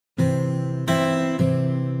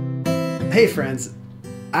Hey friends,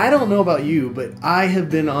 I don't know about you, but I have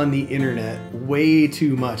been on the internet way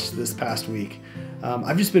too much this past week.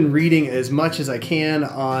 I've just been reading as much as I can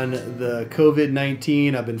on the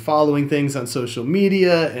COVID-19. I've been following things on social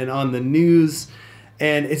media and on the news,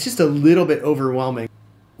 and it's just a little bit overwhelming.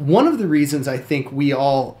 One of the reasons I think we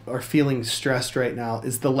all are feeling stressed right now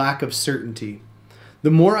is the lack of certainty.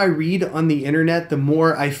 The more I read on the internet, the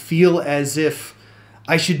more I feel as if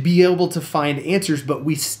I should be able to find answers, but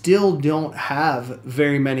we still don't have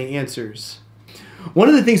very many answers. One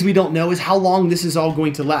of the things we don't know is how long this is all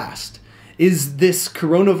going to last. Is this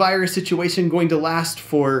coronavirus situation going to last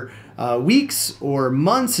for weeks or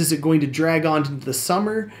months? Is it going to drag on into the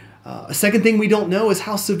summer? A second thing we don't know is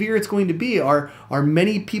how severe it's going to be. Are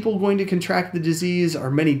many people going to contract the disease? Are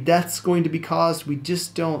many deaths going to be caused? We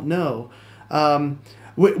just don't know.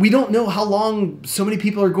 We don't know how long so many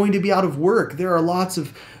people are going to be out of work. There are lots of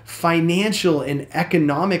financial and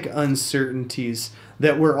economic uncertainties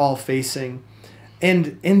that we're all facing.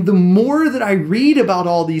 And the more that I read about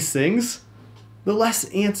all these things, the less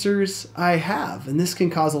answers I have. And this can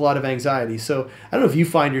cause a lot of anxiety. So I don't know if you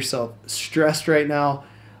find yourself stressed right now.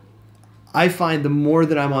 I find the more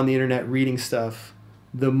that I'm on the internet reading stuff,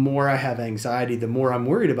 the more I have anxiety, the more I'm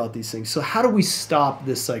worried about these things. So how do we stop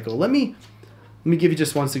this cycle? Let me give you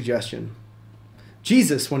just one suggestion.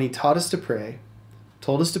 Jesus, when he taught us to pray,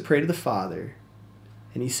 told us to pray to the Father,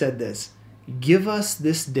 and he said this: "Give us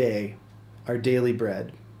this day our daily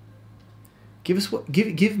bread."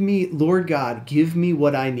 Give me, Lord God, give me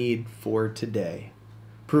what I need for today.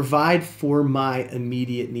 Provide for my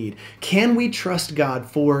immediate need. Can we trust God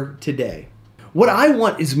for today? What I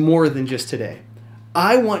want is more than just today.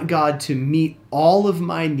 I want God to meet all of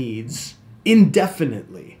my needs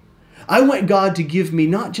indefinitely. I want God to give me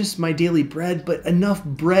not just my daily bread, but enough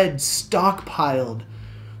bread stockpiled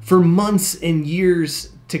for months and years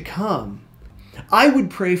to come. I would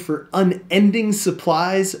pray for unending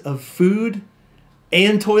supplies of food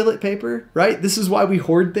and toilet paper, right? This is why we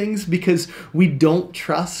hoard things, because we don't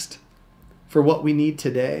trust for what we need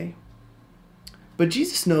today. But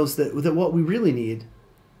Jesus knows that what we really need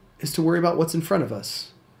is to worry about what's in front of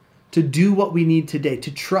us, to do what we need today,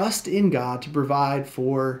 to trust in God to provide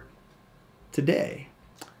for today.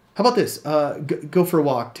 How about this? Go for a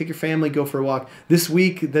walk. Take your family, go for a walk. This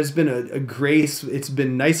week, there's been a grace. It's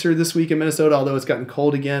been nicer this week in Minnesota, although it's gotten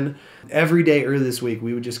cold again. Every day early this week,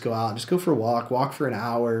 we would just go out, just go for a walk for an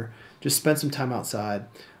hour, just spend some time outside.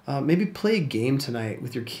 Maybe play a game tonight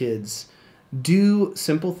with your kids. Do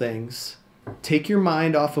simple things. Take your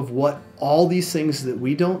mind off of what all these things that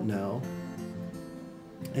we don't know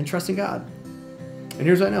and trust in God. And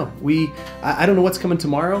here's what I know. I don't know what's coming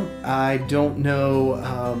tomorrow. I don't know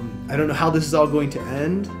how this is all going to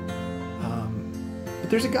end. But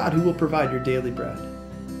there's a God who will provide your daily bread.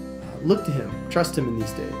 Look to him. Trust him in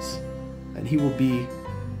these days. And he will be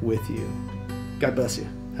with you. God bless you.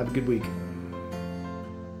 Have a good week.